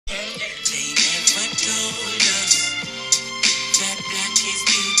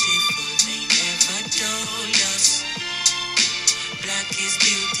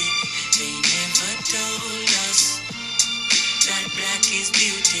she's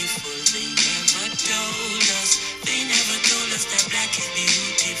beautiful. They never told us. They never told us that black is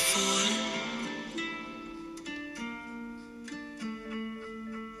beautiful.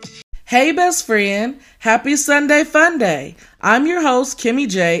 Hey, best friend. Happy Sunday Fun Day. I'm your host, Kimmy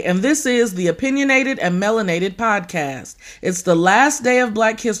J, and this is the Opinionated and Melanated Podcast. It's the last day of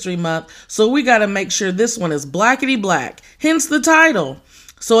Black History Month, so we gotta make sure this one is blackety black, hence the title.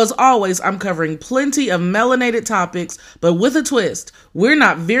 So as always, I'm covering plenty of melanated topics, but with a twist. We're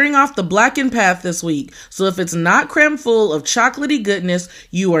not veering off the blackened path this week, so if it's not crammed full of chocolatey goodness,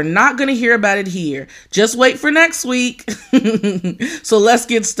 you are not going to hear about it here. Just wait for next week. So let's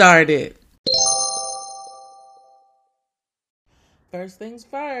get started. First things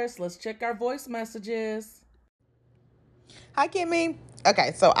first, let's check our voice messages. Hi, Kimmy.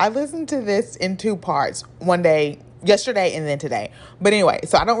 Okay, so I listened to this in two parts. One day, yesterday, and then today. But anyway,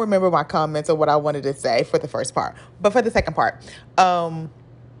 so I don't remember my comments or what I wanted to say for the first part. But for the second part,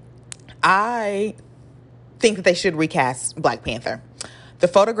 I think that they should recast Black Panther. The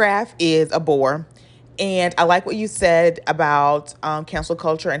photograph is a bore. And I like what you said about cancel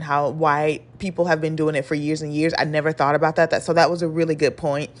culture and how white people have been doing it for years and years. I never thought about that. So that was a really good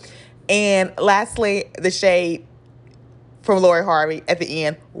point. And lastly, the shade from Lori Harvey at the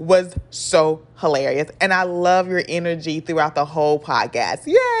end was so hilarious. And I love your energy throughout the whole podcast.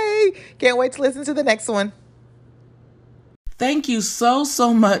 Yay! Can't wait to listen to the next one. Thank you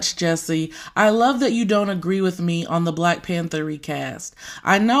so much, Jesse. I love that you don't agree with me on the Black Panther recast.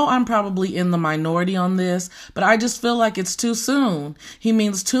 I know I'm probably in the minority on this, but I just feel like it's too soon. He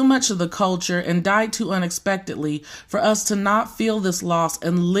means too much to the culture and died too unexpectedly for us to not feel this loss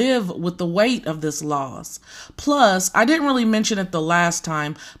and live with the weight of this loss. Plus, I didn't really mention it the last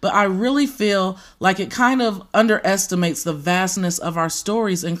time, but I really feel like it kind of underestimates the vastness of our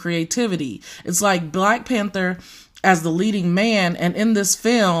stories and creativity. It's like Black Panther as the leading man, and in this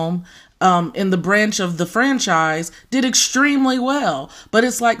film, in the branch of the franchise, did extremely well. But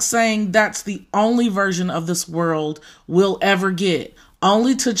it's like saying that's the only version of this world we'll ever get.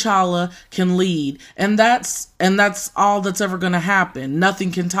 Only T'Challa can lead. And that's all that's ever going to happen.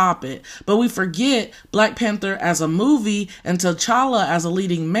 Nothing can top it. But we forget Black Panther as a movie and T'Challa as a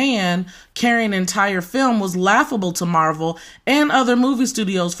leading man carrying an entire film was laughable to Marvel and other movie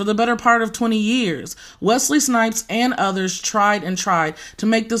studios for the better part of 20 years. Wesley Snipes and others tried to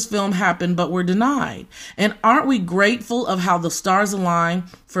make this film happen, but were denied. And aren't we grateful of how the stars aligned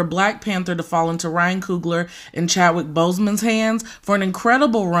for Black Panther to fall into Ryan Coogler and Chadwick Boseman's hands for an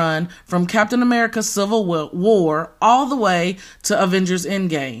incredible run from Captain America Civil War all the way to Avengers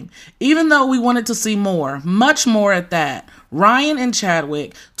Endgame. Even though we wanted to see more, much more at that, Ryan and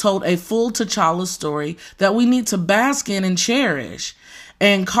Chadwick told a full T'Challa story that we need to bask in and cherish.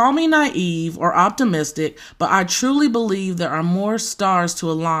 And call me naive or optimistic, but I truly believe there are more stars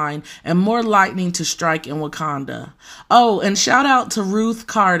to align and more lightning to strike in Wakanda. Oh, and shout out to Ruth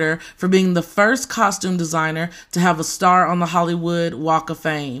Carter for being the first costume designer to have a star on the Hollywood Walk of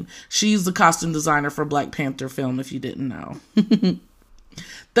Fame. She's the costume designer for Black Panther film, if you didn't know.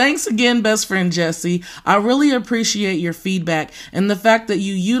 Thanks again, best friend Jesse. I really appreciate your feedback and the fact that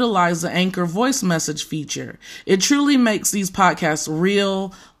you utilize the Anchor voice message feature. It truly makes these podcasts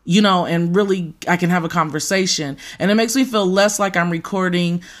real, and really I can have a conversation. And it makes me feel less like I'm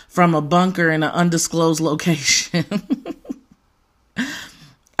recording from a bunker in an undisclosed location.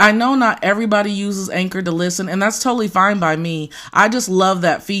 I know not everybody uses Anchor to listen, and that's totally fine by me. I just love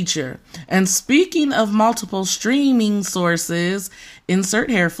that feature. And speaking of multiple streaming sources, insert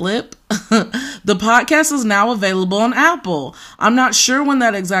hair flip, the podcast is now available on Apple. I'm not sure when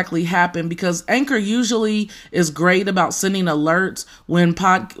that exactly happened because Anchor usually is great about sending alerts when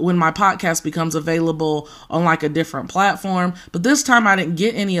my podcast becomes available on like a different platform. But this time I didn't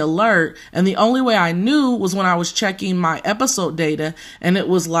get any alert. And the only way I knew was when I was checking my episode data and it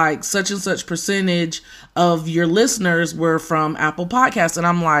was like such and such percentage of your listeners were from Apple Podcasts. And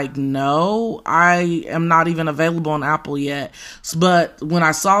I'm like, no, I am not even available on Apple yet. But when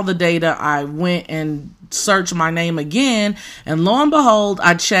I saw the data, I went and searched my name again, and lo and behold,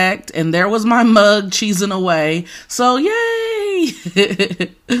 I checked, and there was my mug cheesing away. So yay!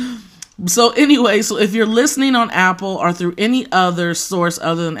 So anyway, so if you're listening on Apple or through any other source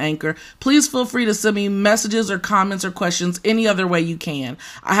other than Anchor, please feel free to send me messages or comments or questions any other way you can.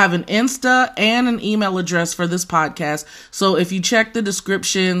 I have an Insta and an email address for this podcast. So if you check the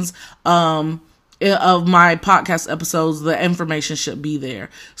descriptions, of my podcast episodes, the information should be there.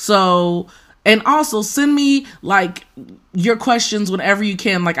 So, and also send me like your questions whenever you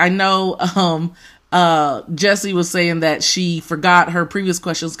can. Like I know, Jessie was saying that she forgot her previous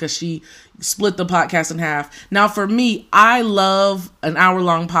questions because she split the podcast in half. Now, for me, I love an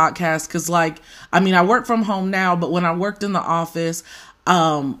hour-long podcast because, I work from home now, but when I worked in the office,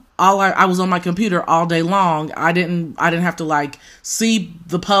 I was on my computer all day long. I didn't have to see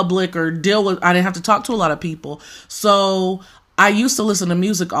the public or I didn't have to talk to a lot of people. So I used to listen to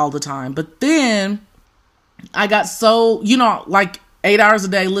music all the time, but then I got so, 8 hours a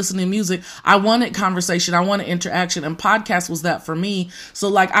day listening to music. I wanted conversation. I wanted interaction, and podcast was that for me.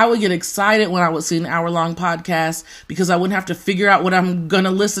 So I would get excited when I would see an hour-long podcast because I wouldn't have to figure out what I'm going to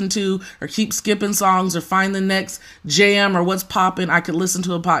listen to or keep skipping songs or find the next jam or what's popping. I could listen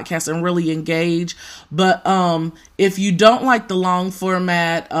to a podcast and really engage. But if you don't like the long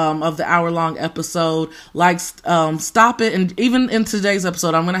format of the hour-long episode, stop it. And even in today's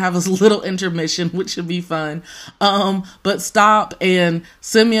episode, I'm going to have a little intermission, which should be fun. But stop and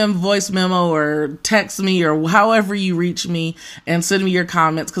send me a voice memo or text me or however you reach me and send me your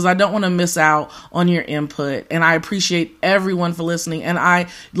comments because I don't want to miss out on your input. And I appreciate everyone for listening. And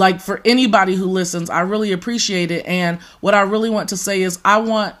for anybody who listens, I really appreciate it. And what I really want to say is I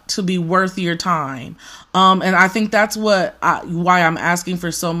want to be worth your time. And I think that's why I'm asking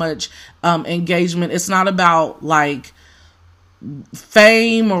for so much engagement. It's not about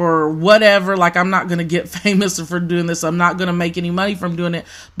fame or whatever. I'm not going to get famous for doing this. I'm not going to make any money from doing it,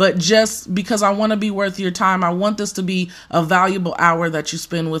 but just because I want to be worth your time. I want this to be a valuable hour that you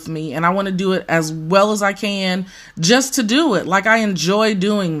spend with me, and I want to do it as well as I can just to do it. I enjoy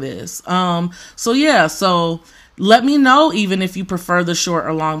doing this. So let me know even if you prefer the short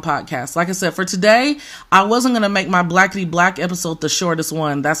or long podcast. Like I said, for today, I wasn't going to make my Blackity Black episode the shortest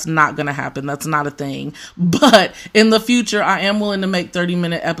one. That's not going to happen. That's not a thing. But in the future, I am willing to make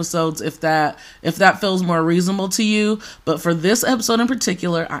 30-minute episodes if that feels more reasonable to you. But for this episode in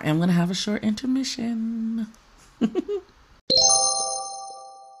particular, I am going to have a short intermission.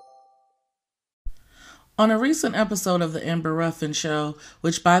 On a recent episode of the Amber Ruffin Show,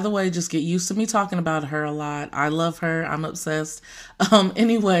 which, by the way, just get used to me talking about her a lot. I love her. I'm obsessed.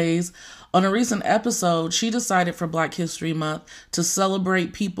 Anyways, on a recent episode, she decided for Black History Month to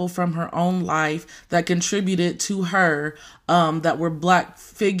celebrate people from her own life that contributed to her, that were Black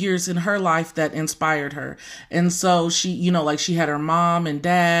figures in her life that inspired her. And so she, she had her mom and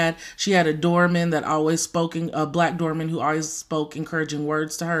dad. She had a doorman that always spoke, a Black doorman who always spoke encouraging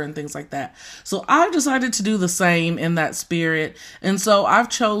words to her and things like that. So I've decided to do the same in that spirit. And so I've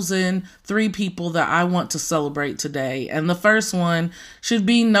chosen 3 people that I want to celebrate today. And the first one should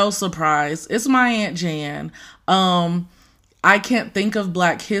be no surprise. It's my Aunt Jan. I can't think of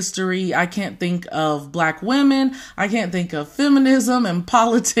Black history. I can't think of Black women. I can't think of feminism and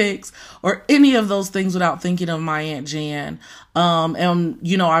politics or any of those things without thinking of my Aunt Jan.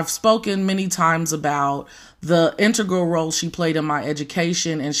 I've spoken many times about the integral role she played in my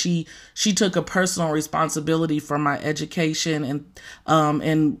education, and she took a personal responsibility for my education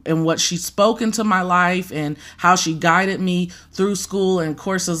and what she spoke into my life and how she guided me through school and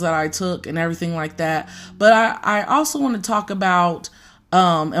courses that I took and everything like that. But I also want to talk about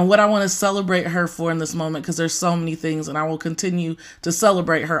and what I want to celebrate her for in this moment, because there's so many things, and I will continue to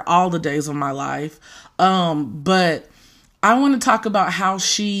celebrate her all the days of my life. But I want to talk about how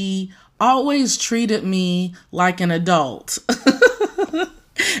she always treated me like an adult.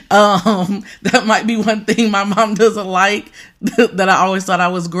 That might be one thing my mom doesn't like, that I always thought I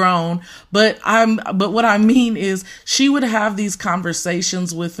was grown. But what I mean is she would have these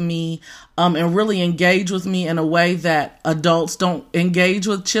conversations with me, and really engage with me in a way that adults don't engage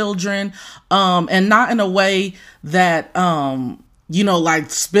with children, and not in a way that,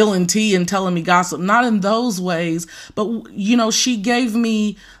 spilling tea and telling me gossip, not in those ways. But, she gave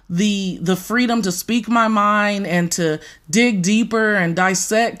me the freedom to speak my mind and to dig deeper and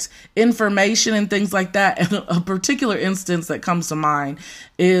dissect information and things like that. And a particular instance that comes to mind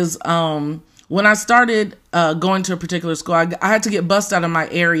is, when I started going to a particular school, I had to get bussed out of my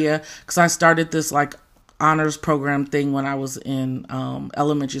area because I started this honors program thing when I was in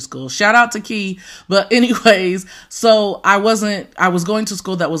elementary school. Shout out to Key. But anyways, so I was going to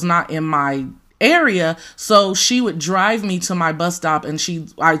school that was not in my area, so she would drive me to my bus stop, and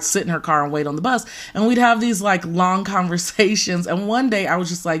I'd sit in her car and wait on the bus, and we'd have these long conversations. And one day I was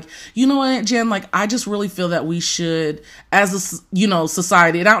just like, you know what, Aunt Jen, I just really feel that we should, as a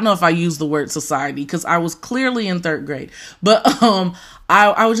society, and I don't know if I use the word society because I was clearly in 3rd grade, but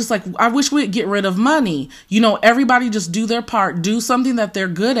I was just like, I wish we'd get rid of money. Everybody just do their part, do something that they're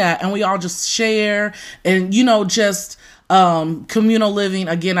good at, and we all just share and, just communal living.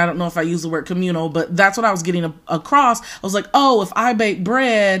 Again, I don't know if I use the word communal, but that's what I was getting across. I was like, oh, if I bake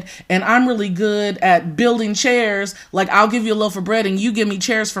bread and I'm really good at building chairs, like I'll give you a loaf of bread and you give me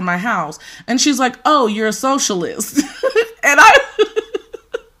chairs for my house. And she's like, oh, you're a socialist. And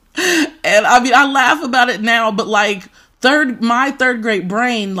I mean, I laugh about it now, but like my third grade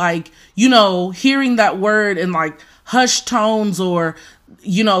brain, like, you know, hearing that word in like hushed tones or,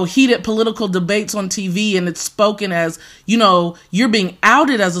 you know, heated political debates on TV, and it's spoken as, you know, you're being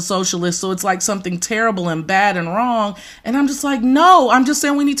outed as a socialist. So it's like something terrible and bad and wrong. And I'm just like, no, I'm just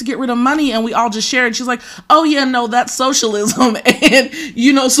saying we need to get rid of money and we all just share it. She's like, oh yeah, no, that's socialism. And,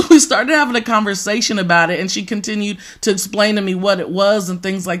 you know, so we started having a conversation about it, and she continued to explain to me what it was and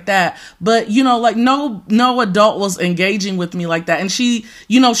things like that. But, you know, like no adult was engaging with me like that. And she,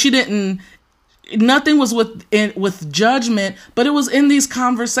 you know, nothing was with judgment, but it was in these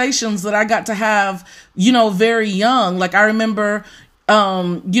conversations that I got to have, you know, very young. Like I remember,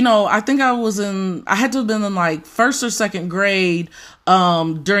 you know, I think I had to have been in like first or second grade,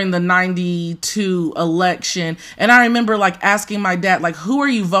 during the 92 election. And I remember like asking my dad, like, who are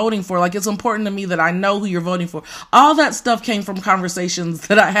you voting for? Like, it's important to me that I know who you're voting for. All that stuff came from conversations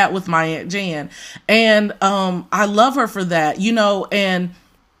that I had with my Aunt Jan. And, I love her for that, you know, and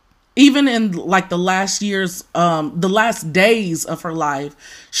even in like the last days of her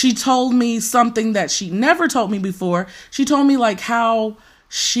life, she told me something that she never told me before. She told me like how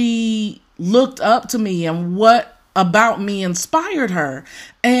she looked up to me and what about me inspired her.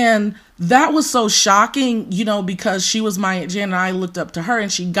 And that was so shocking, you know, because she was my Aunt Jan and I looked up to her and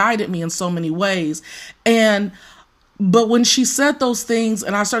she guided me in so many ways. But when she said those things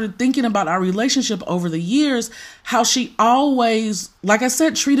and I started thinking about our relationship over the years, how she always, like I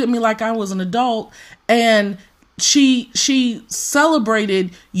said, treated me like I was an adult, and she celebrated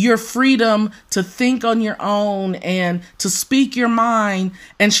your freedom to think on your own and to speak your mind,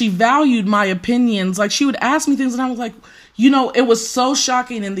 and she valued my opinions. Like she would ask me things and I was like, you know, it was so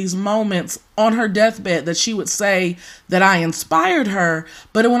shocking in these moments on her deathbed that she would say that I inspired her.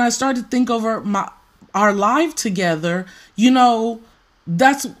 But when I started to think over our life together, you know,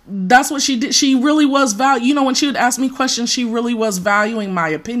 that's what she did. She really was you know, when she would ask me questions, she really was valuing my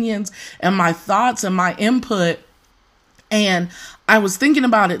opinions and my thoughts and my input. And I was thinking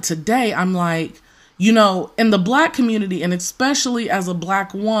about it today. I'm like, you know, in the Black community, and especially as a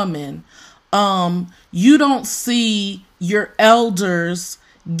Black woman, you don't see your elders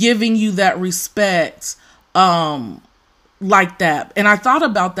giving you that respect, like that. And I thought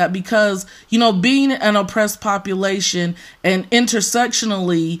about that because, you know, being an oppressed population and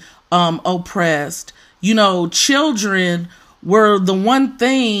intersectionally oppressed, you know, children were the one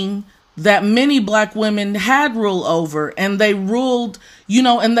thing that many Black women had rule over, and they ruled, you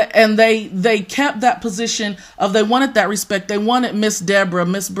know, and they kept that position of, they wanted that respect. They wanted Miss Deborah,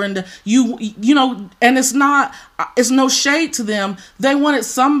 Miss Brenda, you know, and it's no shade to them. They wanted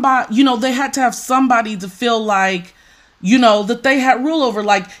somebody, you know, they had to have somebody to feel like, you know, that they had rule over.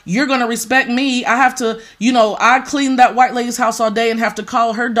 Like, you're going to respect me. I have to, you know, I clean that white lady's house all day and have to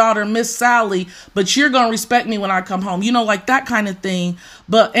call her daughter Miss Sally, but you're going to respect me when I come home, you know, like that kind of thing.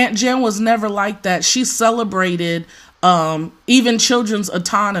 But Aunt Jan was never like that. She celebrated even children's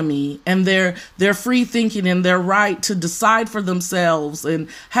autonomy and their free thinking and their right to decide for themselves and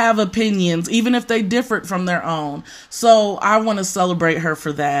have opinions, even if they differed from their own. So I want to celebrate her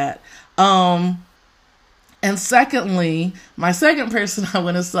for that. And secondly, my second person I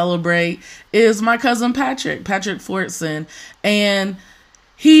want to celebrate is my cousin Patrick Fortson. And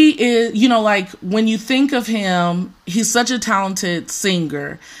he is, you know, like when you think of him, he's such a talented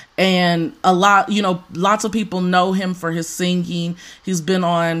singer. And lots of people know him for his singing. He's been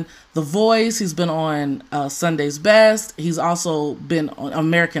on The Voice. He's been on Sunday's Best. He's also been on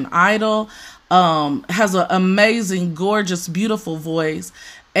American Idol. Has an amazing, gorgeous, beautiful voice.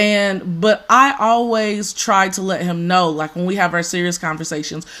 But I always try to let him know, like when we have our serious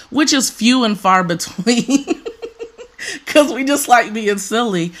conversations, which is few and far between, because we just like being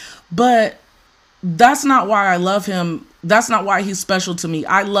silly. But that's not why I love him. That's not why he's special to me.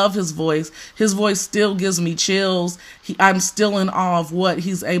 I love his voice. His voice still gives me chills. I'm still in awe of what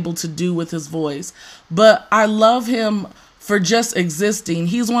he's able to do with his voice. But I love him for just existing.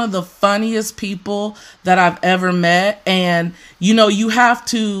 He's one of the funniest people that I've ever met. And, you know, you have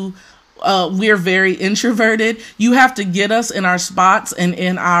to, we're very introverted. You have to get us in our spots and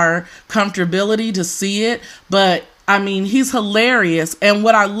in our comfortability to see it. But I mean, he's hilarious. And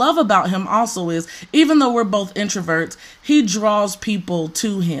what I love about him also is, even though we're both introverts, he draws people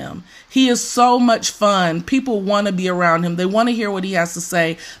to him. He is so much fun. People want to be around him. They want to hear what he has to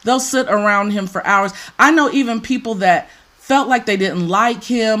say. They'll sit around him for hours. I know even people that felt like they didn't like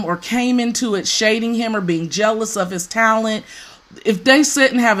him or came into it shading him or being jealous of his talent, if they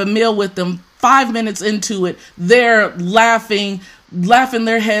sit and have a meal with them, 5 minutes into it, they're laughing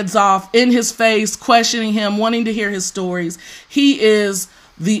their heads off in his face, questioning him, wanting to hear his stories. He is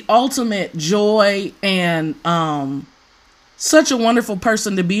the ultimate joy and such a wonderful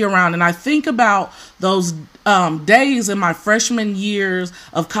person to be around. And I think about those days in my freshman years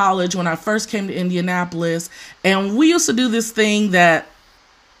of college when I first came to Indianapolis, and we used to do this thing that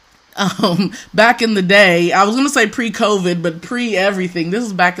back in the day, I was going to say pre-COVID, but pre-everything, this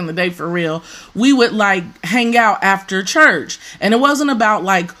is back in the day for real, we would like hang out after church. And it wasn't about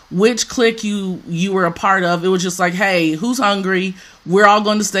like which clique you were a part of. It was just like, hey, who's hungry? We're all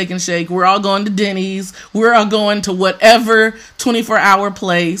going to Steak and Shake. We're all going to Denny's. We're all going to whatever 24-hour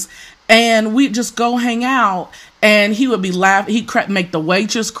place. And we'd just go hang out. And he would be laughing. He'd make the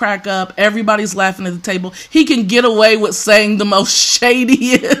waitress crack up. Everybody's laughing at the table. He can get away with saying the most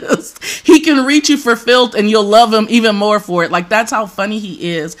shadiest. He can reach you for filth and you'll love him even more for it. Like, that's how funny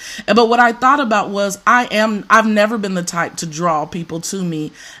he is. But what I thought about was I've never been the type to draw people to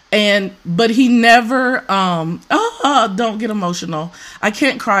me. But he never, don't get emotional. I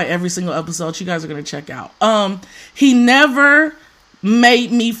can't cry every single episode. You guys are going to check out. He never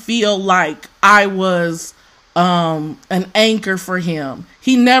made me feel like I was an anchor for him.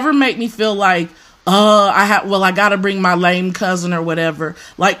 He never made me feel like I gotta bring my lame cousin or whatever.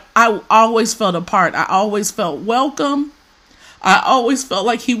 Like, I always felt a part. I always felt welcome. I always felt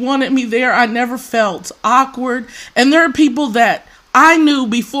like he wanted me there. I never felt awkward. And there are people that I knew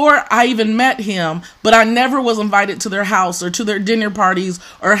before I even met him, but I never was invited to their house or to their dinner parties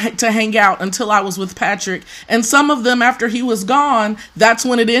or to hang out until I was with Patrick. And some of them, after he was gone, that's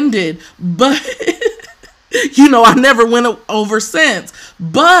when it ended. But I never went over since.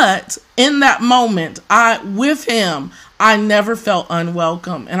 But in that moment, with him, I never felt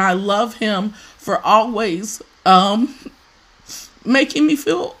unwelcome. And I love him for always making me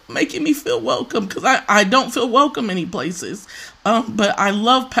feel welcome, because I don't feel welcome any places. But I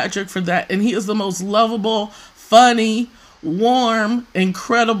love Patrick for that. And he is the most lovable, funny, warm,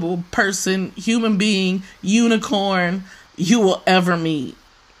 incredible person, human being, unicorn you will ever meet.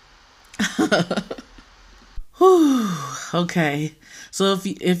 Okay, so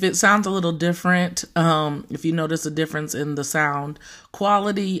if it sounds a little different, if you notice a difference in the sound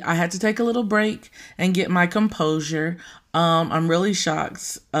quality, I had to take a little break and get my composure. I'm really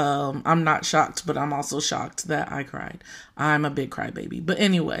shocked. I'm not shocked, but I'm also shocked that I cried. I'm a big crybaby. But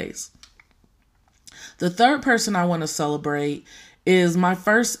anyways, the third person I want to celebrate is my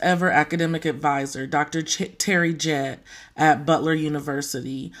first ever academic advisor, Dr. Terry Jett at Butler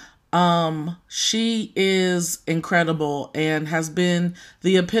University. She is incredible and has been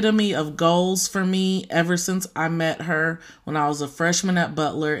the epitome of goals for me ever since I met her when I was a freshman at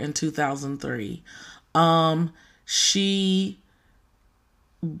Butler in 2003. She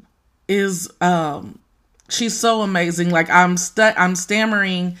is, she's so amazing. Like, I'm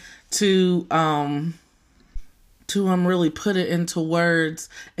stammering to really put it into words,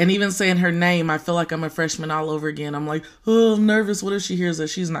 and even saying her name, I feel like I'm a freshman all over again. I'm like, oh, I'm nervous. What if she hears that?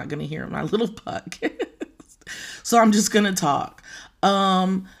 She's not going to hear my little podcast. So I'm just going to talk.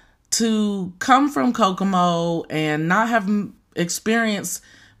 To come from Kokomo and not have experienced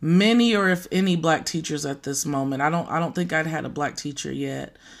many or if any Black teachers at this moment. I don't think I'd had a Black teacher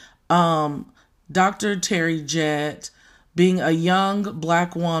yet. Dr. Terry Jett, being a young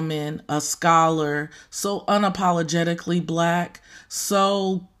Black woman, a scholar, so unapologetically Black,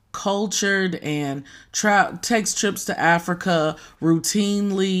 so cultured, and takes trips to Africa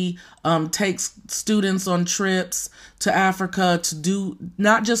routinely, takes students on trips to Africa to do,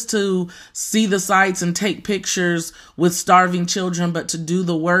 not just to see the sights and take pictures with starving children, but to do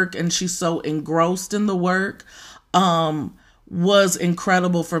the work. And she's so engrossed in the work, was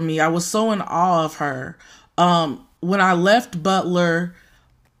incredible for me. I was so in awe of her. When I left Butler,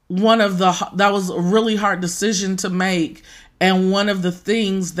 that was a really hard decision to make. And one of the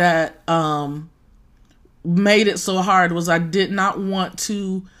things that made it so hard was I did not want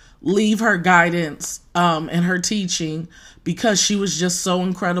to leave her guidance and her teaching, because she was just so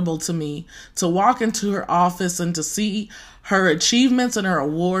incredible to me. To walk into her office and to see her achievements and her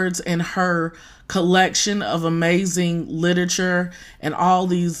awards and her collection of amazing literature and all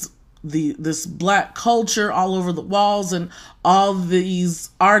this Black culture all over the walls and all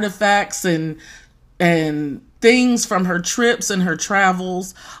these artifacts and things from her trips and her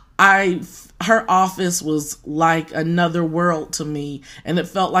travels, her office was like another world to me, and it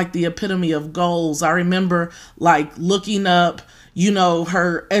felt like the epitome of goals. I remember like looking up,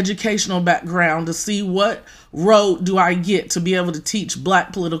 her educational background to see what road do I get to be able to teach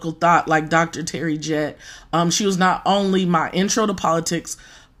Black political thought like Dr. Terry Jett. She was not only my intro to politics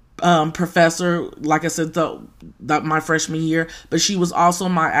professor, like I said, my freshman year, but she was also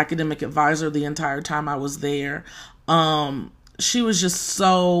my academic advisor the entire time I was there. She was just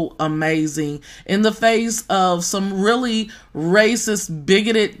so amazing in the face of some really racist,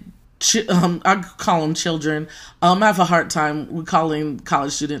 bigoted, I call them children. I have a hard time with calling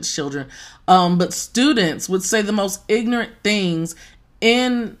college students children. But students would say the most ignorant things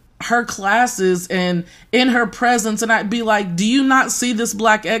in her classes and in her presence, and I'd be like, do you not see this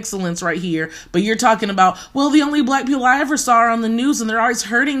Black excellence right here? But you're talking about, well, the only Black people I ever saw are on the news and they're always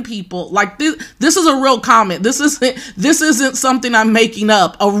hurting people. Like, this is a real comment. This isn't something I'm making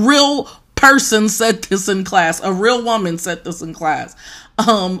up. A real person said this in class. A real woman said this in class.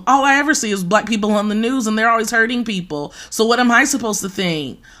 All I ever see is Black people on the news and they're always hurting people. So what am I supposed to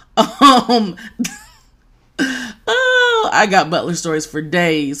think? Oh, I got Butler stories for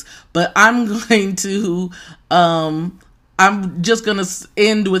days, but I'm just going to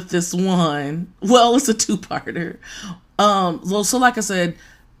end with this one. Well, it's a two-parter. So like I said,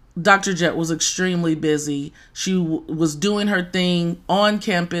 Dr. Jett was extremely busy. She was doing her thing on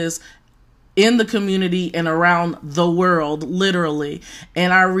campus, in the community, and around the world, literally.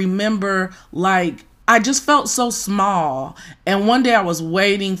 And I remember, like, I just felt so small. And one day I was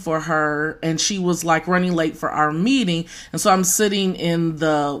waiting for her and she was like running late for our meeting. And so I'm sitting in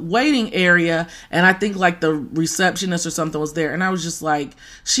the waiting area and I think like the receptionist or something was there. And I was just like,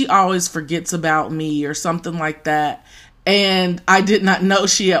 she always forgets about me or something like that. And I did not know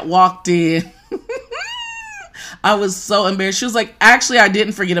she had walked in. I was so embarrassed. She was like, actually, I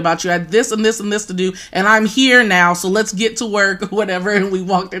didn't forget about you. I had this and this and this to do, and I'm here now, so let's get to work or whatever. And we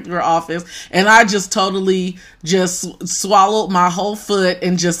walked into her office, and I just totally just swallowed my whole foot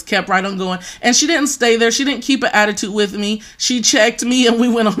and just kept right on going. And she didn't stay there. She didn't keep an attitude with me. She checked me, and we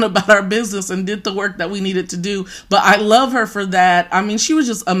went on about our business and did the work that we needed to do. But I love her for that. I mean, she was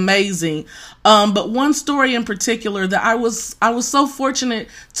just amazing. But one story in particular that I was so fortunate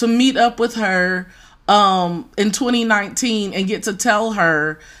to meet up with her in 2019 and get to tell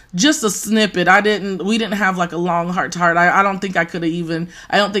her just a snippet. We didn't have like a long heart to heart. I don't think I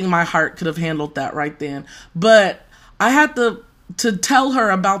don't think my heart could have handled that right then. But I had to tell her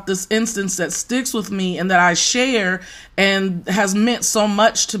about this instance that sticks with me and that I share and has meant so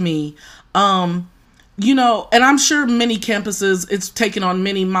much to me. And I'm sure many campuses, it's taken on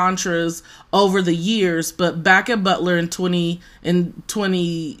many mantras over the years, but back at Butler in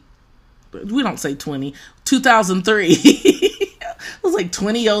 2003. It was like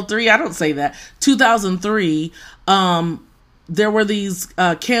 2003. I don't say that. 2003. There were these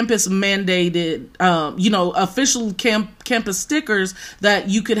campus mandated, official campus stickers that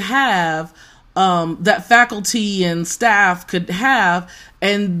you could have, that faculty and staff could have,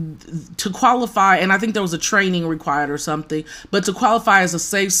 and to qualify, and I think there was a training required or something, but to qualify as a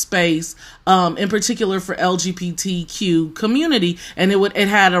safe space, in particular for LGBTQ community, and it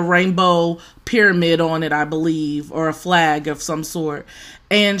had a rainbow pyramid on it, I believe, or a flag of some sort.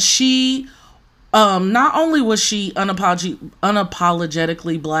 And she, not only was she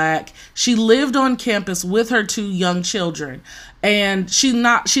unapologetically Black, she lived on campus with her 2 young children. And she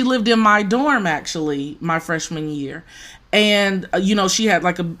lived in my dorm, actually, my freshman year. And, she had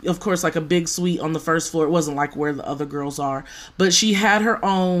of course, a big suite on the first floor. It wasn't like where the other girls are, but she had her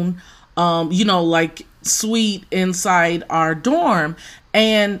own, suite inside our dorm.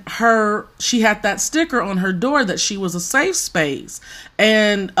 And she had that sticker on her door that she was a safe space.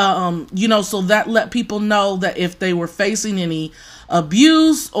 And, so that let people know that if they were facing any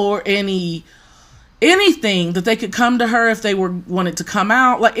abuse or anything, that they could come to her if they wanted to come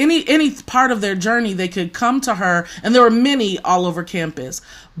out, like any part of their journey, they could come to her. And there were many all over campus,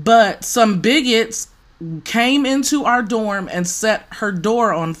 but some bigots came into our dorm and set her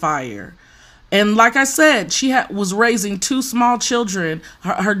door on fire. And like I said, she was raising 2 small children,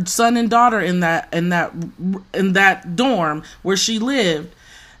 her son and daughter in that dorm where she lived.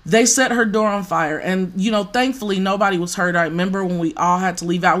 They set her door on fire, and thankfully nobody was hurt. I remember when we all had to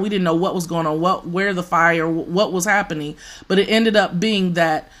leave out, we didn't know what was going on, where the fire, what was happening. But it ended up being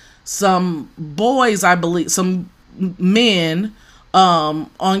that some boys, I believe, some men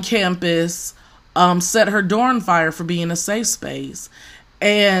on campus set her door on fire for being a safe space.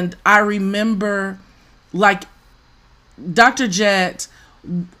 And I remember, like, Dr. Jett,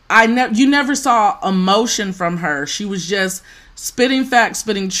 you never saw emotion from her. She was just spitting facts,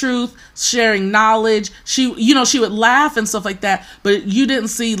 spitting truth, sharing knowledge. She would laugh and stuff like that, but you didn't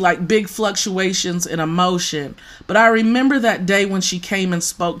see like big fluctuations in emotion. But I remember that day when she came and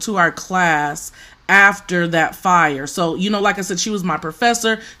spoke to our class after that fire. So, like I said, she was my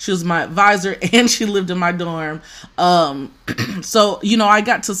professor, she was my advisor, and she lived in my dorm. So, I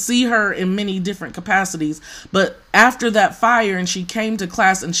got to see her in many different capacities. But after that fire, and she came to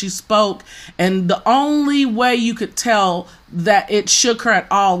class and she spoke, and the only way you could tell that it shook her at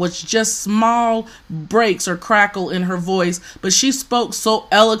all was just small breaks or crackle in her voice. But she spoke so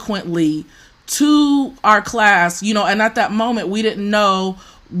eloquently to our class, and at that moment we didn't know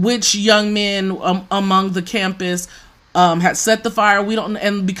which young men among the campus had set the fire.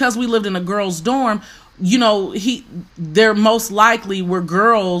 And because we lived in a girls' dorm, there most likely were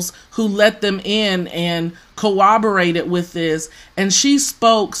girls who let them in and corroborated with this. And she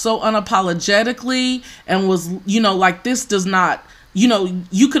spoke so unapologetically and was, like, this does not,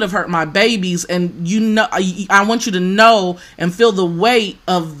 you could have hurt my babies, and I want you to know and feel the weight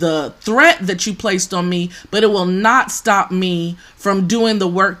of the threat that you placed on me, but it will not stop me from doing the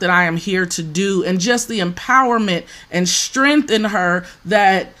work that I am here to do. And just the empowerment and strength in her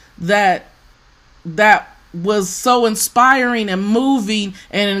that was so inspiring and moving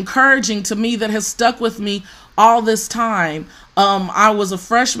and encouraging to me, that has stuck with me all this time. I was a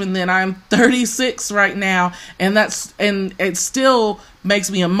freshman then. I'm 36 right now, and it still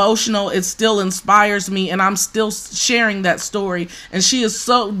makes me emotional. It still inspires me, and I'm still sharing that story. And she is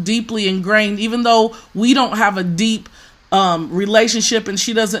so deeply ingrained, even though we don't have a deep relationship and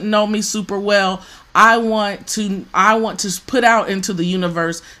she doesn't know me super well. I want to put out into the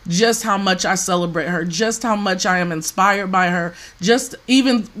universe just how much I celebrate her, just how much I am inspired by her. Just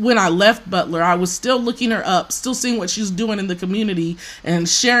even when I left Butler, I was still looking her up, still seeing what she's doing in the community and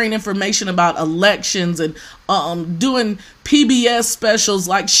sharing information about elections and doing PBS specials.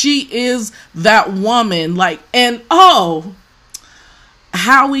 Like, she is that woman. And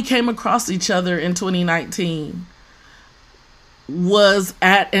how we came across each other in 2019 was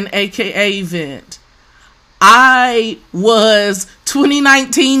at an AKA event. I was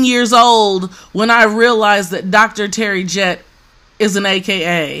 19 years old when I realized that Dr. Terry Jett is an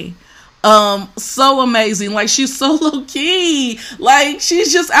AKA. So amazing. Like, she's so low key. Like,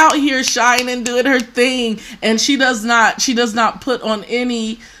 she's just out here shining, doing her thing. And she does not put on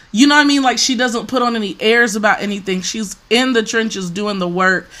any, like, she doesn't put on any airs about anything. She's in the trenches doing the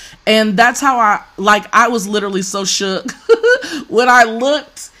work. And that's how I was literally so shook when I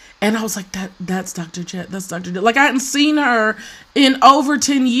looked. And I was like, that's Dr. Jett. That's Dr. Jett. Like, I hadn't seen her in over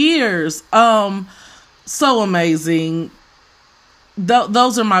 10 years. So amazing.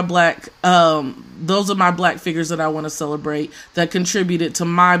 Those are my black figures that I want to celebrate, that contributed to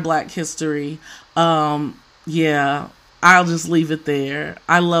my black history. Yeah, I'll just leave it there.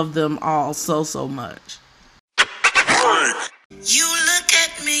 I love them all so, so much. You look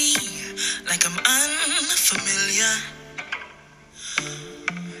at me like I'm unfamiliar,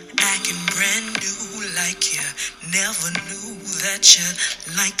 acting brand new, like you never knew that you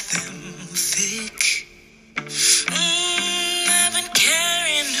like them thick. I've been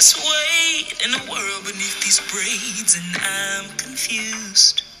carrying this weight in the world beneath these braids, and I'm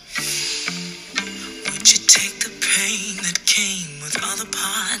confused. Would you take the pain that came with all the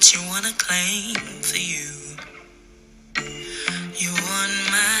parts you wanna claim for you? You want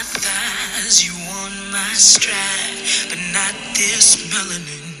my thighs, you want my stride, but not this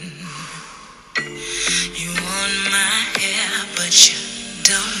melanin. You want my hair, but you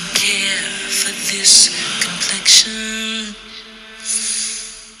don't care for this complexion.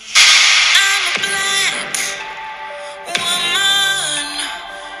 I'm a black woman.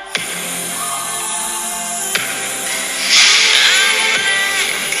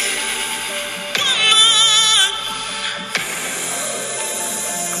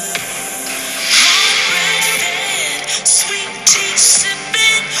 Sweet tea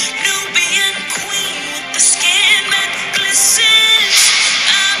sipping, Nubian queen with the skin that glistens.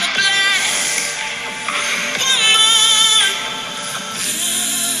 I'm a black woman.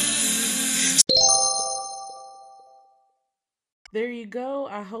 There you go.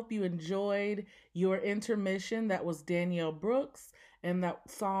 I hope you enjoyed your intermission. That was Danielle Brooks, and that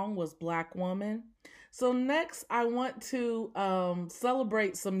song was Black Woman. So next, I want to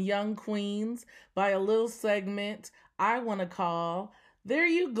celebrate some young queens by a little segment I want to call There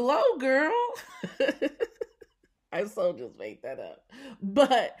You Glow, Girl. I so just made that up.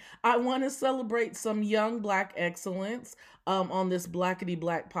 But I want to celebrate some young Black excellence on this Blackity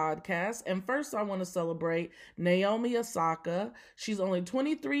Black podcast. And first, I want to celebrate Naomi Osaka. She's only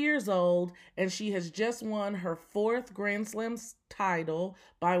 23 years old, and she has just won her 4th Grand Slam title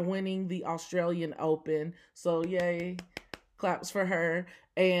by winning the Australian Open. So yay, claps for her.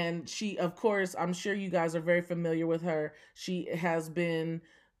 And she, of course, I'm sure you guys are very familiar with her. She has been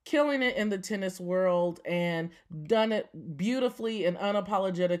killing it in the tennis world and done it beautifully and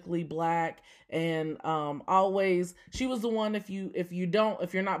unapologetically Black. And always, she was the one, if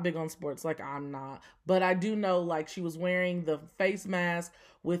you're not big on sports, like I'm not, but I do know, like, she was wearing the face mask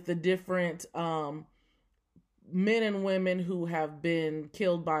with the different men and women who have been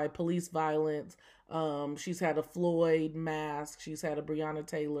killed by police violence. She's had a Floyd mask. She's had a Breonna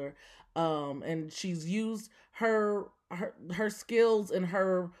Taylor. And she's used her skills and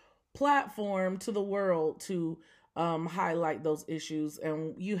her platform to the world to highlight those issues.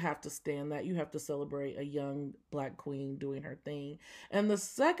 And you have to stand that. You have to celebrate a young Black queen doing her thing. And the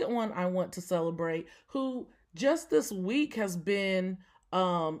second one I want to celebrate, who just this week has been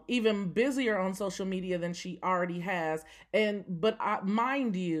even busier on social media than she already has.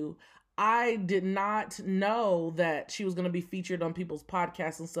 Mind you, I did not know that she was going to be featured on people's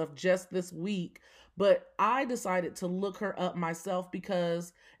podcasts and stuff just this week, but I decided to look her up myself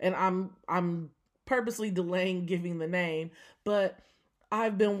because, and I'm purposely delaying giving the name, but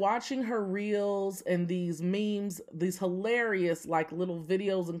I've been watching her reels and these memes, these hilarious like little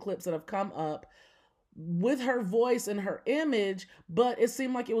videos and clips that have come up with her voice and her image, but it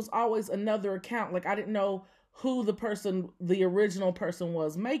seemed like it was always another account. Like I didn't know who the original person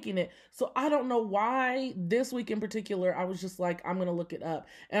was making it. So I don't know why this week in particular, I was just like, I'm going to look it up.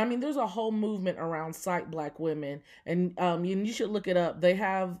 And I mean, there's a whole movement around Cite Black Women, and you should look it up. They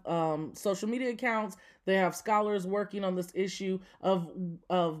have social media accounts. They have scholars working on this issue of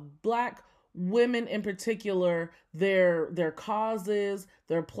Black women in particular, their causes,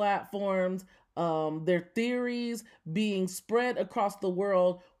 their platforms, their theories being spread across the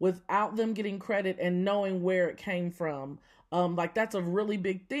world without them getting credit and knowing where it came from. Like that's a really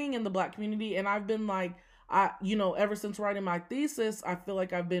big thing in the Black community. And I've been like, ever since writing my thesis, I feel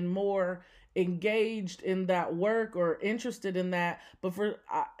like I've been more engaged in that work or interested in that. But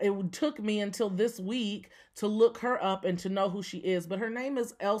it took me until this week to look her up and to know who she is. But her name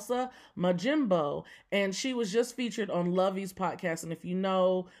is Elsa Majimbo, and she was just featured on Lovey's podcast. And if you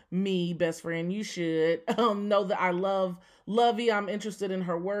know me, best friend, you should know that I love Lovey. I'm interested in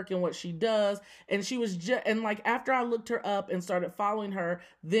her work and what she does. And she was and like after I looked her up and started following her,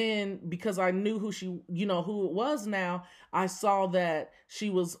 then because I knew who who it was now, I saw that she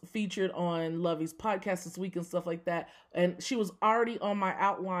was featured on Lovey's podcast this week and stuff like that. And she was already on my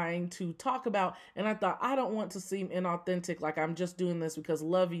outline to talk about. And I thought, I don't want to seem inauthentic, like I'm just doing this because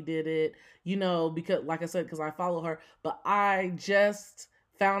Lovey did it, because like I said, because I follow her. But I just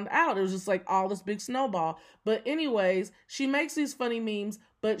found out it was just like all this big snowball. But anyways, she makes these funny memes,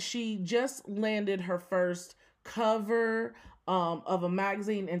 but she just landed her first cover of a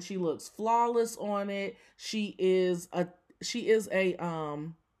magazine, and she looks flawless on it. She is a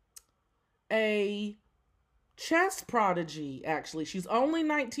chess prodigy, actually. She's only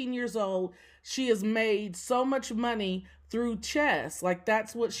 19 years old. She has made so much money through chess. Like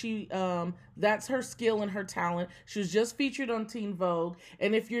that's what that's her skill and her talent. She was just featured on Teen Vogue.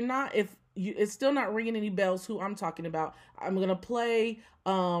 And if it's still not ringing any bells who I'm talking about, I'm going to play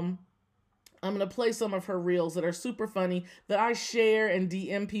some of her reels that are super funny that I share and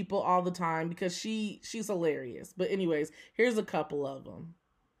DM people all the time because she's hilarious. But anyways, here's a couple of them.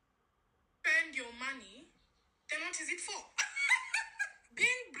 Spend your money, then what is it for?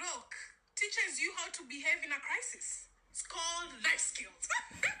 Being broke teaches you how to behave in a crisis. It's called life skills.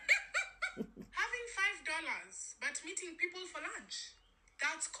 Having $5 but meeting people for lunch,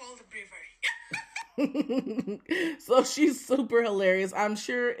 that's called bravery. So she's super hilarious. I'm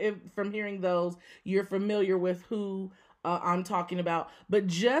sure from hearing those, you're familiar with who I'm talking about. But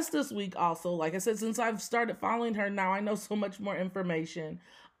just this week also, like I said, since I've started following her, now I know so much more information.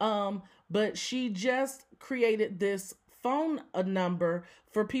 But she just created this phone number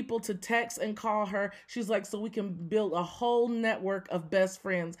for people to text and call her. She's like, so we can build a whole network of best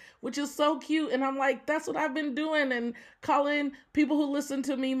friends, which is so cute. And I'm like, that's what I've been doing, and calling people who listen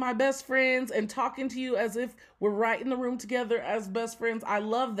to me my best friends and talking to you as if we're right in the room together as best friends. I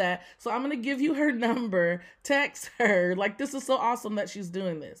love that. So I'm going to give you her number. Text her. Like, this is so awesome that she's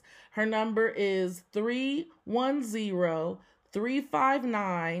doing this. Her number is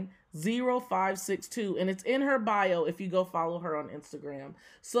 310-359-0562, and it's in her bio if you go follow her on Instagram.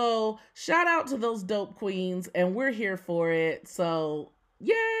 So shout out to those dope queens, and we're here for it. So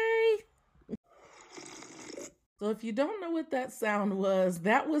yay! So if you don't know what that sound was,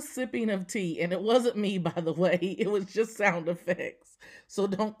 that was sipping of tea, and it wasn't me, by the way. It was just sound effects. So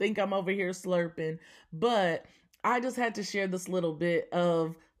don't think I'm over here slurping. But I just had to share this little bit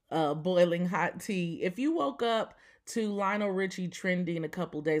of boiling hot tea. If you woke up to Lionel Richie trending a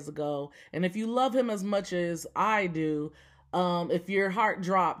couple days ago, and if you love him as much as I do, if your heart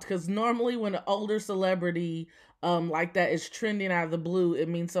dropped, because normally when an older celebrity like that is trending out of the blue, it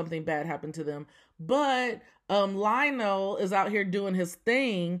means something bad happened to them. But Lionel is out here doing his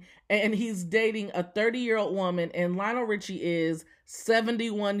thing, and he's dating a 30-year-old woman, and Lionel Richie is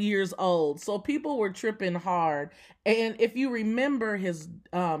 71 years old. So people were tripping hard. And if you remember, his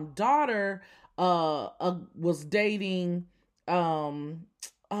daughter was dating,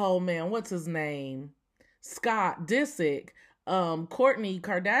 oh man, what's his name? Scott Disick, Kourtney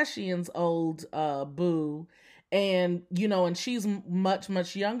Kardashian's old boo. And, you know, and she's much,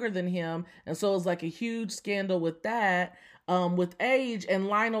 much younger than him. And so it was like a huge scandal with that, with age. And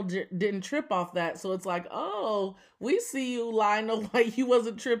Lionel didn't trip off that. So it's like, oh, we see you, Lionel, like you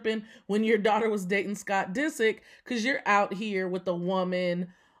wasn't tripping when your daughter was dating Scott Disick, because you're out here with a woman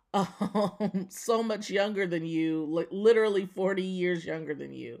so much younger than you, like literally 40 years younger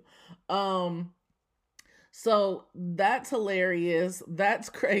than you. So that's hilarious. That's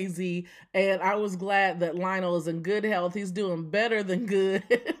crazy. And I was glad that Lionel is in good health. He's doing better than good.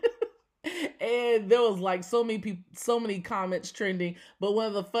 And there was like so many people, so many comments trending. But one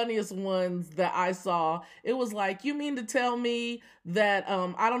of the funniest ones that I saw, it was like, you mean to tell me that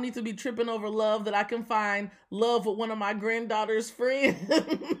I don't need to be tripping over love, that I can find love with one of my granddaughter's friends?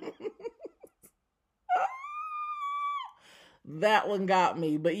 That one got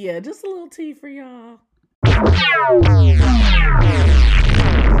me. But yeah, just a little tea for y'all.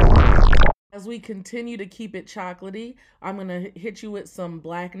 As we continue to keep it chocolatey, I'm going to hit you with some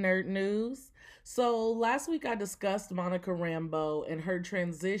Black nerd news. So last week I discussed Monica Rambeau and her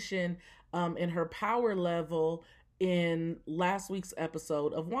transition in her power level in last week's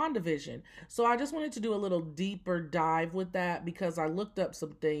episode of WandaVision. So I just wanted to do a little deeper dive with that because I looked up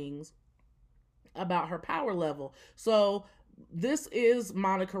some things about her power level. So this is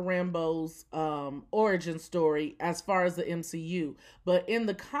Monica Rambeau's origin story as far as the MCU. But in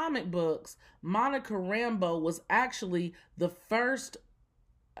the comic books, Monica Rambeau was actually the first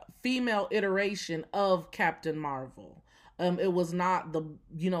female iteration of Captain Marvel. It was not the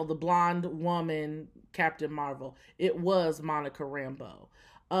blonde woman Captain Marvel. It was Monica Rambeau.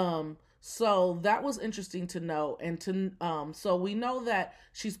 So that was interesting to know. And so we know that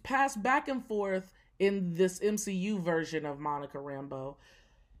she's passed back and forth in this MCU version of Monica Rambeau.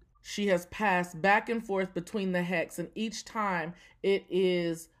 She has passed back and forth between the Hex, and each time it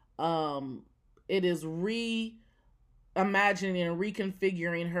is reimagining and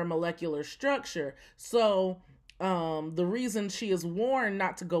reconfiguring her molecular structure. So the reason she is warned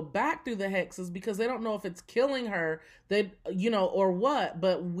not to go back through the Hex is because they don't know if it's killing her, or what,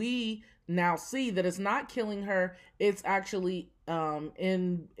 but we now see that it's not killing her. It's actually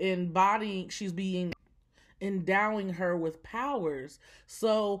she's endowing her with powers.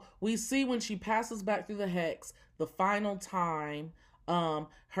 So we see when she passes back through the Hex the final time,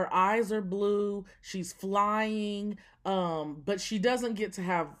 her eyes are blue, she's flying, but she doesn't get to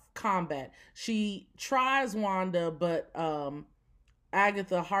have combat. She tries Wanda, but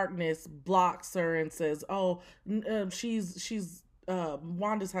Agatha Harkness blocks her and says, she's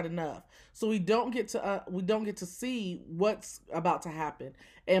Wanda's had enough. So we don't get to see what's about to happen.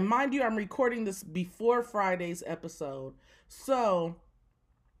 And mind you, I'm recording this before Friday's episode. So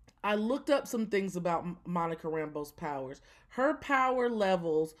I looked up some things about Monica Rambeau's powers. Her power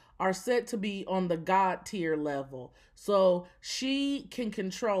levels are said to be on the God tier level. So she can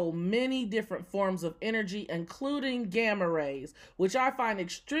control many different forms of energy, including gamma rays, which I find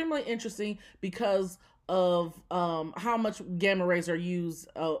extremely interesting because of how much gamma rays are used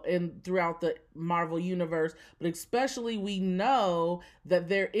throughout the Marvel universe. But especially we know that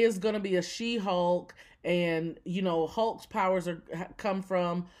there is going to be a She-Hulk, and Hulk's powers come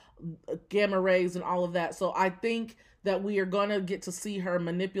from gamma rays and all of that. So I think that we are going to get to see her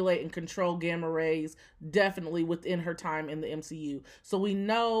manipulate and control gamma rays definitely within her time in the MCU. So we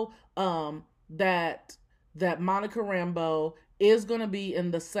know that Monica Rambeau is going to be in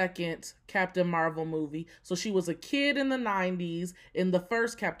the second Captain Marvel movie. So she was a kid in the 90s in the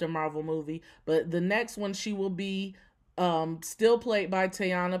first Captain Marvel movie, but the next one she will be still played by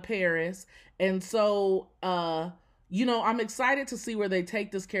Teyonah Parris. And so I'm excited to see where they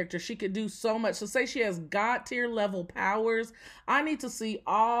take this character. She could do so much. So say she has God tier level powers, I need to see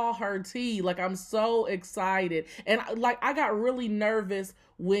all her tea. Like, I'm so excited. And I got really nervous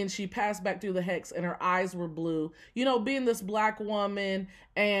when she passed back through the Hex and her eyes were blue. Being this Black woman,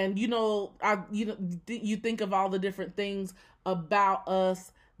 and you think of all the different things about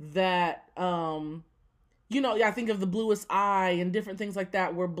us that I think of The Bluest Eye and different things like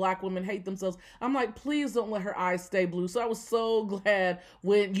that where black women hate themselves. I'm like, please don't let her eyes stay blue. So I was so glad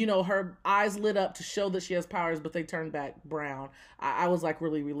when, her eyes lit up to show that she has powers, but they turned back brown. I was like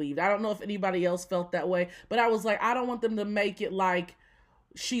really relieved. I don't know if anybody else felt that way, but I was like, I don't want them to make it like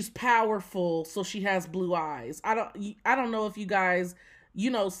she's powerful, so she has blue eyes. I don't know if you guys,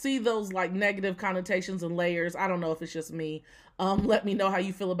 see those like negative connotations and layers. I don't know if it's just me. Let me know how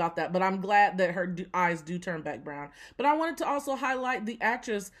you feel about that. But I'm glad that her eyes do turn back brown. But I wanted to also highlight the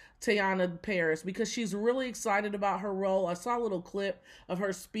actress Teyonah Parris because she's really excited about her role. I saw a little clip of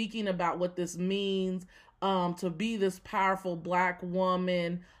her speaking about what this means to be this powerful black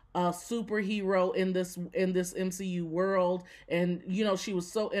woman, superhero in this MCU world. And she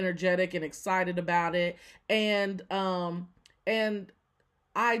was so energetic and excited about it. And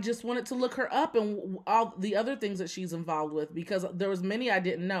I just wanted to look her up and all the other things that she's involved with because there was many I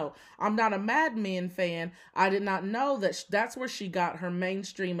didn't know. I'm not a Mad Men fan. I did not know that that's where she got her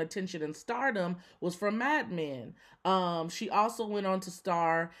mainstream attention and stardom was from Mad Men. She also went on to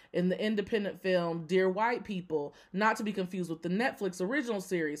star in the independent film Dear White People, not to be confused with the Netflix original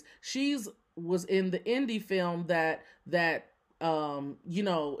series. She's was in the indie film that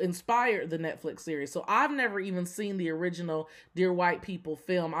inspired the Netflix series. So I've never even seen the original Dear White People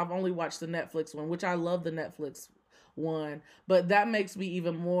film. I've only watched the Netflix one, which I love the Netflix one, but that makes me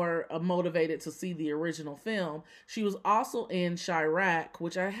even more motivated to see the original film. She was also in Chirac,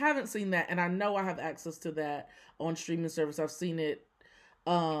 which I haven't seen that, and I know I have access to that on streaming service. I've seen it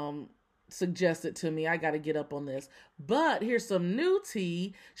suggested to me. I got to get up on this. But here's some new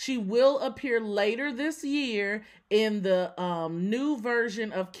tea. She will appear later this year in the new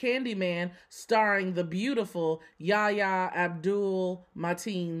version of Candyman starring the beautiful Yahya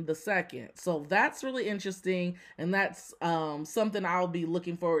Abdul-Mateen II. So that's really interesting, and that's something I'll be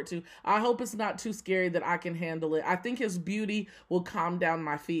looking forward to. I hope it's not too scary that I can handle it. I think his beauty will calm down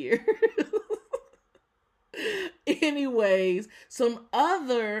my fear. Anyways, some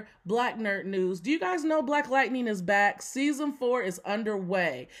other Black nerd news. Do you guys know Black Lightning is back? Season 4 is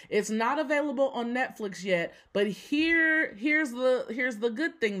underway. It's not available on Netflix yet, but here's the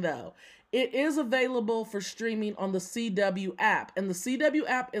good thing though. It is available for streaming on the CW app, and the CW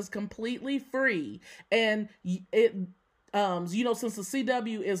app is completely free. And it since the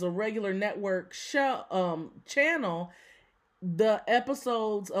CW is a regular network show channel, the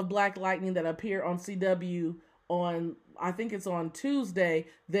episodes of Black Lightning that appear on CW on, I think it's on Tuesday,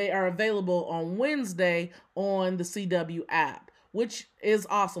 they are available on Wednesday on the CW app, which is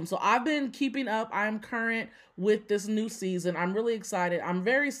awesome. So I've been keeping up. I'm current with this new season. I'm really excited. I'm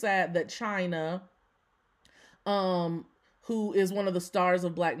very sad that China, who is one of the stars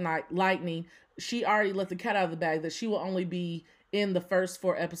of Black Lightning, she already let the cat out of the bag that she will only be in the first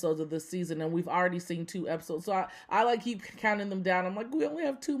 4 episodes of this season, and we've already seen 2 episodes. So I like keep counting them down. I'm like, we only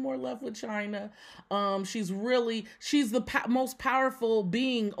have 2 more left with China. She's the most powerful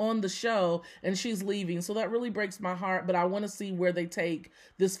being on the show, and she's leaving. So that really breaks my heart, but I want to see where they take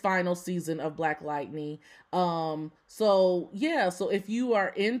this final season of Black Lightning. So if you are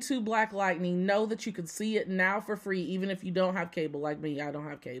into Black Lightning, know that you can see it now for free, even if you don't have cable like me. I don't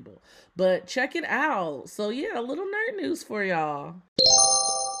have cable, but check it out. So yeah, a little nerd news for y'all.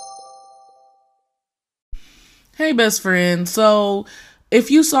 Hey, best friend. So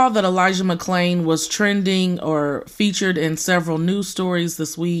if you saw that Elijah McClain was trending or featured in several news stories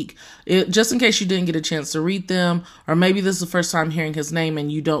this week, just in case you didn't get a chance to read them, or maybe this is the first time hearing his name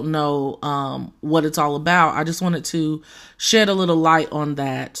and you don't know what it's all about, I just wanted to shed a little light on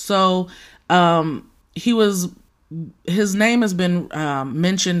that. So his name has been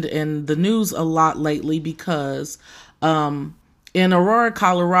mentioned in the news a lot lately because in Aurora,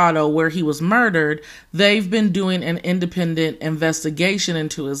 Colorado, where he was murdered, they've been doing an independent investigation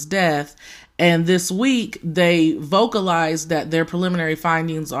into his death. And this week, they vocalized that their preliminary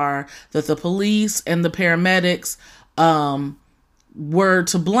findings are that the police and the paramedics were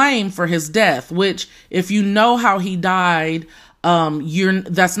to blame for his death, which, if you know how he died,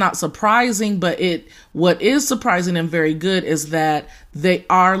 that's not surprising, but what is surprising and very good is that they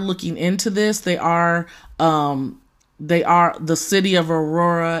are looking into this. The city of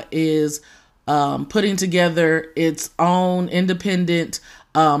Aurora is putting together its own independent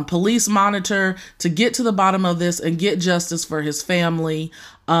police monitor to get to the bottom of this and get justice for his family.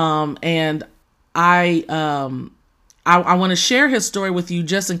 And I want to share his story with you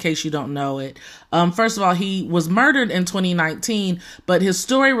just in case you don't know it. First of all, he was murdered in 2019, but his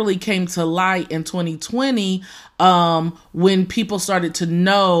story really came to light in 2020 when people started to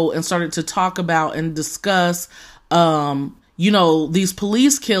know and started to talk about and discuss these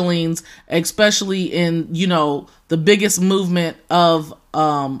police killings, especially in, the biggest movement of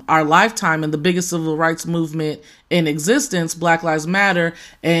our lifetime and the biggest civil rights movement in existence, Black Lives Matter,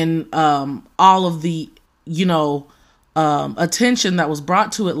 and all of the, attention that was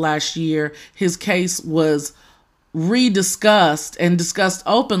brought to it last year, his case was rediscussed and discussed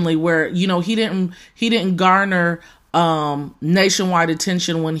openly, where, he didn't garner nationwide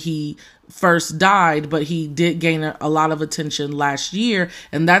attention when he first died, but he did gain a lot of attention last year,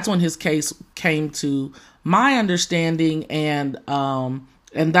 and that's when his case came to my understanding, and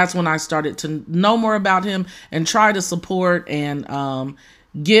that's when I started to know more about him and try to support and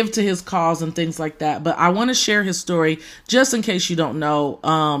give to his cause and things like that. But I want to share his story just in case you don't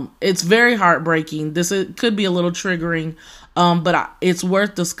know. It's very heartbreaking. It could be a little triggering, but it's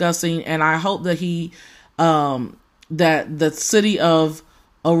worth discussing, and I hope that that the city of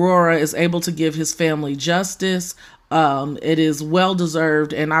Aurora is able to give his family justice. It is well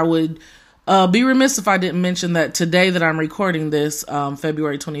deserved, and I would be remiss if I didn't mention that today that I'm recording this,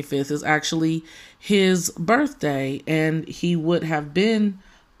 February 25th, is actually his birthday, and he would have been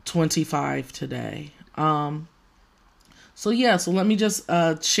 25 today. So let me just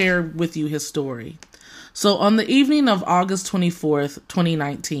share with you his story. So on the evening of August 24th,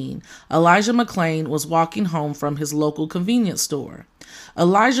 2019, Elijah McClain was walking home from his local convenience store.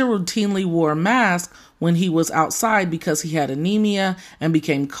 Elijah routinely wore a mask when he was outside because he had anemia and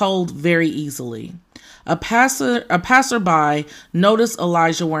became cold very easily. A passerby noticed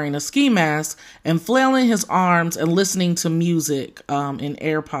Elijah wearing a ski mask and flailing his arms and listening to music in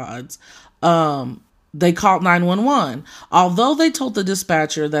AirPods. They called 911, although they told the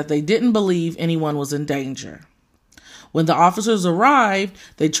dispatcher that they didn't believe anyone was in danger. When the officers arrived,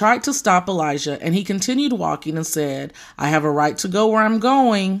 they tried to stop Elijah, and he continued walking and said, "I have a right to go where I'm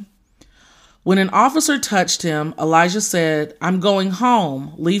going." When an officer touched him, Elijah said, "I'm going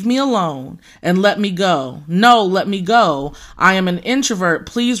home. Leave me alone and let me go. No, let me go. I am an introvert.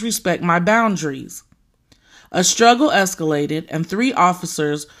 Please respect my boundaries." A struggle escalated, and 3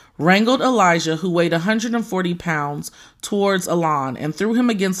 officers wrangled Elijah, who weighed 140 pounds, towards a lawn and threw him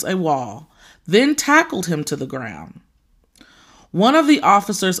against a wall, then tackled him to the ground. One of the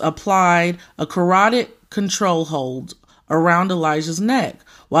officers applied a carotid control hold around Elijah's neck,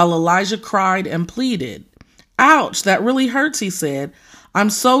 while Elijah cried and pleaded. "Ouch, that really hurts," he said. "I'm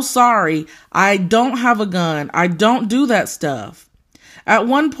so sorry. I don't have a gun. I don't do that stuff." At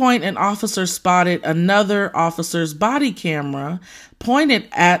one point, an officer spotted another officer's body camera pointed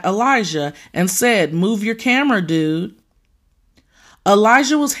at Elijah and said, "Move your camera, dude."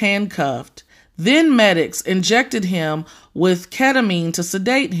 Elijah was handcuffed. Then medics injected him with ketamine to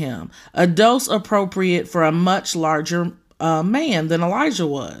sedate him, a dose appropriate for a much larger man than Elijah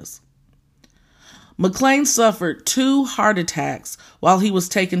was. McClain suffered 2 heart attacks while he was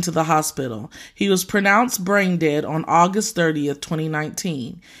taken to the hospital. He was pronounced brain dead on August 30th,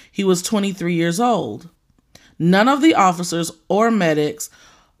 2019. He was 23 years old. None of the officers or medics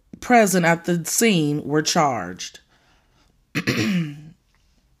present at the scene were charged.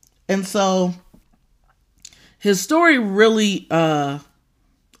 And so his story really,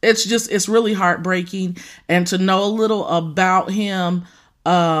 it's really heartbreaking, and to know a little about him,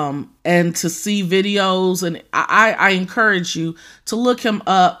 and to see videos, and I encourage you to look him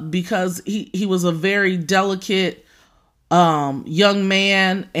up, because he was a very delicate, young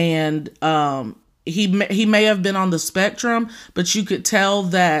man, and, he may have been on the spectrum, but you could tell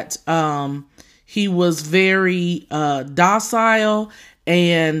that, he was very, docile,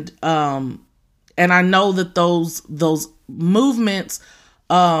 and I know that those movements,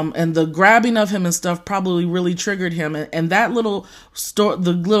 and the grabbing of him and stuff probably really triggered him. And that little story,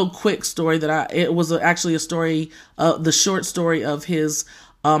 the little quick story it was actually a story, the short story of his,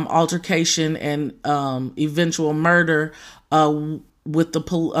 altercation and, eventual murder, with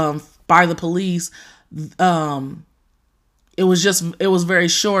by the police. It was very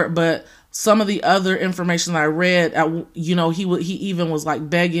short, but some of the other information that I read, he even was like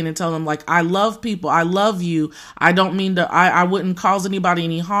begging and telling them, like, "I love people. I love you. I don't mean to, I wouldn't cause anybody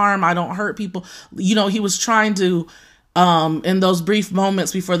any harm. I don't hurt people." He was trying to, in those brief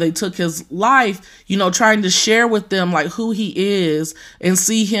moments before they took his life, trying to share with them like who he is and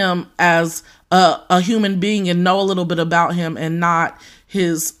see him as a human being and know a little bit about him, and not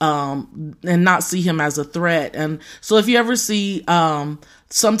his, and not see him as a threat. And so if you ever see,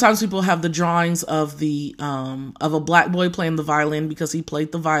 sometimes people have the drawings of of a black boy playing the violin because he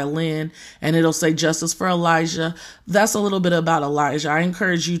played the violin, and it'll say "Justice for Elijah." That's a little bit about Elijah. I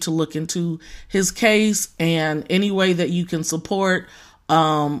encourage you to look into his case, and any way that you can support,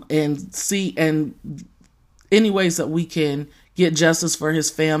 and see, and any ways that we can get justice for his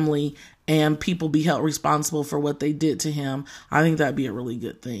family and people be held responsible for what they did to him, I think that'd be a really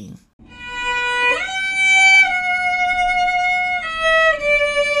good thing.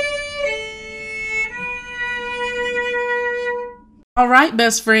 All right,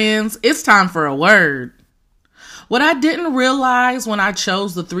 best friends, it's time for a word. What I didn't realize when I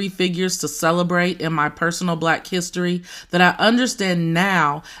chose the 3 figures to celebrate in my personal Black history that I understand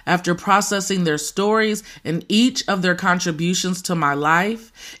now after processing their stories and each of their contributions to my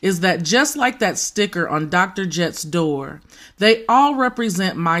life is that just like that sticker on Dr. Jet's door, they all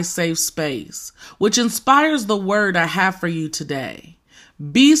represent my safe space, which inspires the word I have for you today.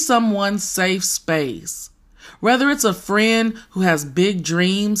 Be someone's safe space. Whether it's a friend who has big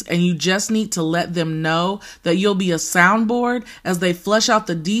dreams and you just need to let them know that you'll be a soundboard as they flesh out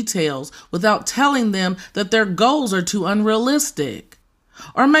the details without telling them that their goals are too unrealistic.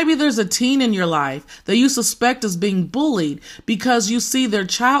 Or maybe there's a teen in your life that you suspect is being bullied because you see their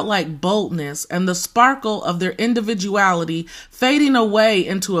childlike boldness and the sparkle of their individuality fading away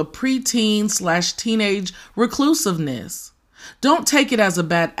into a preteen/teenage reclusiveness. Don't take it as a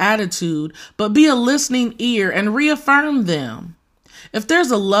bad attitude, but be a listening ear and reaffirm them. If there's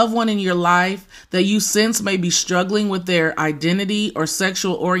a loved one in your life that you sense may be struggling with their identity or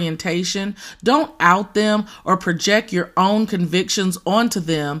sexual orientation, don't out them or project your own convictions onto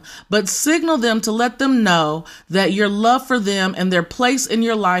them, but signal them to let them know that your love for them and their place in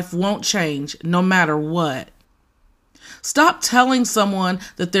your life won't change no matter what. Stop telling someone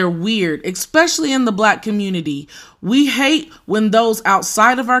that they're weird, especially in the Black community. We hate when those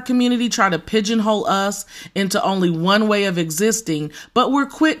outside of our community try to pigeonhole us into only one way of existing, but we're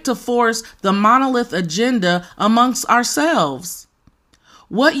quick to force the monolith agenda amongst ourselves.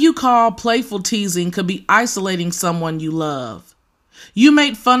 What you call playful teasing could be isolating someone you love. You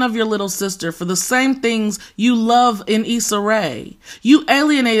made fun of your little sister for the same things you love in Issa Rae. You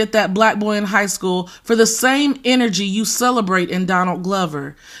alienated that Black boy in high school for the same energy you celebrate in Donald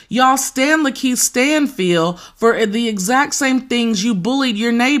Glover. Y'all stan Lakeith Stanfield for the exact same things you bullied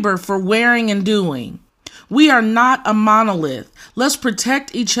your neighbor for wearing and doing. We are not a monolith. Let's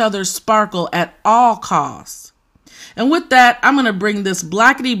protect each other's sparkle at all costs. And with that, I'm going to bring this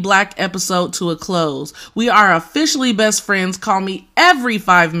Blackity Black episode to a close. We are officially best friends. Call me every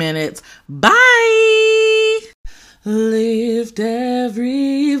 5 minutes. Bye! Lift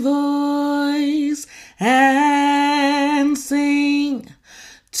every voice and sing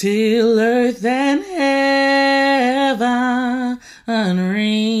till earth and heaven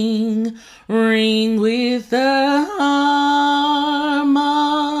ring. Ring with the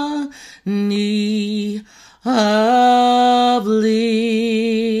harmony of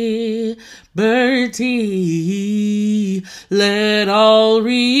liberty. Let all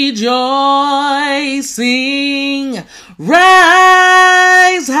rejoicing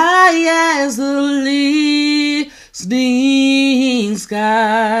rise high as the listening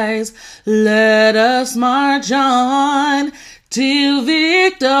skies. Let us march on till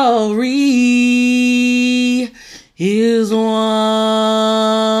victory is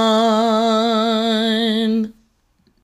won.